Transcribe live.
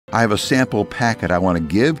I have a sample packet I want to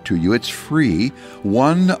give to you. It's free.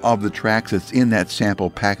 One of the tracts that's in that sample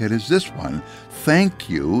packet is this one. Thank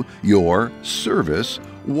you, your service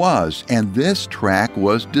was. And this tract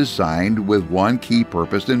was designed with one key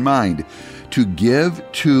purpose in mind: to give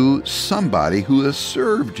to somebody who has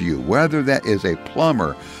served you, whether that is a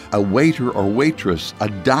plumber, a waiter or waitress, a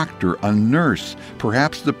doctor, a nurse,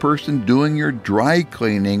 perhaps the person doing your dry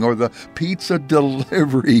cleaning, or the pizza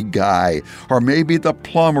delivery guy, or maybe the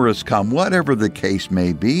plumber has come. Whatever the case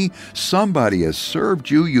may be, somebody has served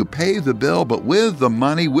you. You pay the bill, but with the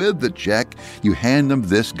money, with the check, you hand them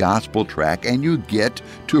this gospel tract and you get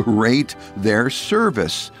to rate their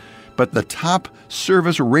service. But the top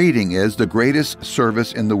service rating is the greatest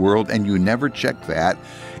service in the world, and you never check that.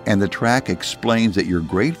 And the tract explains that you're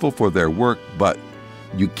grateful for their work, but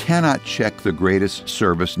you cannot check the greatest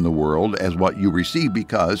service in the world as what you receive,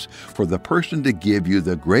 because for the person to give you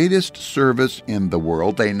the greatest service in the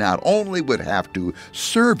world, they not only would have to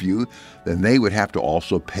serve you, then they would have to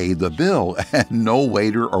also pay the bill. And no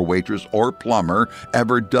waiter or waitress or plumber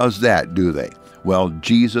ever does that, do they? Well,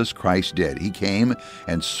 Jesus Christ did. He came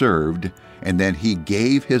and served, and then he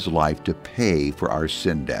gave his life to pay for our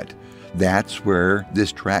sin debt. That's where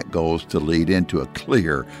this tract goes to lead into a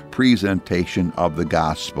clear presentation of the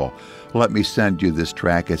gospel. Let me send you this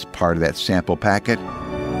tract as part of that sample packet.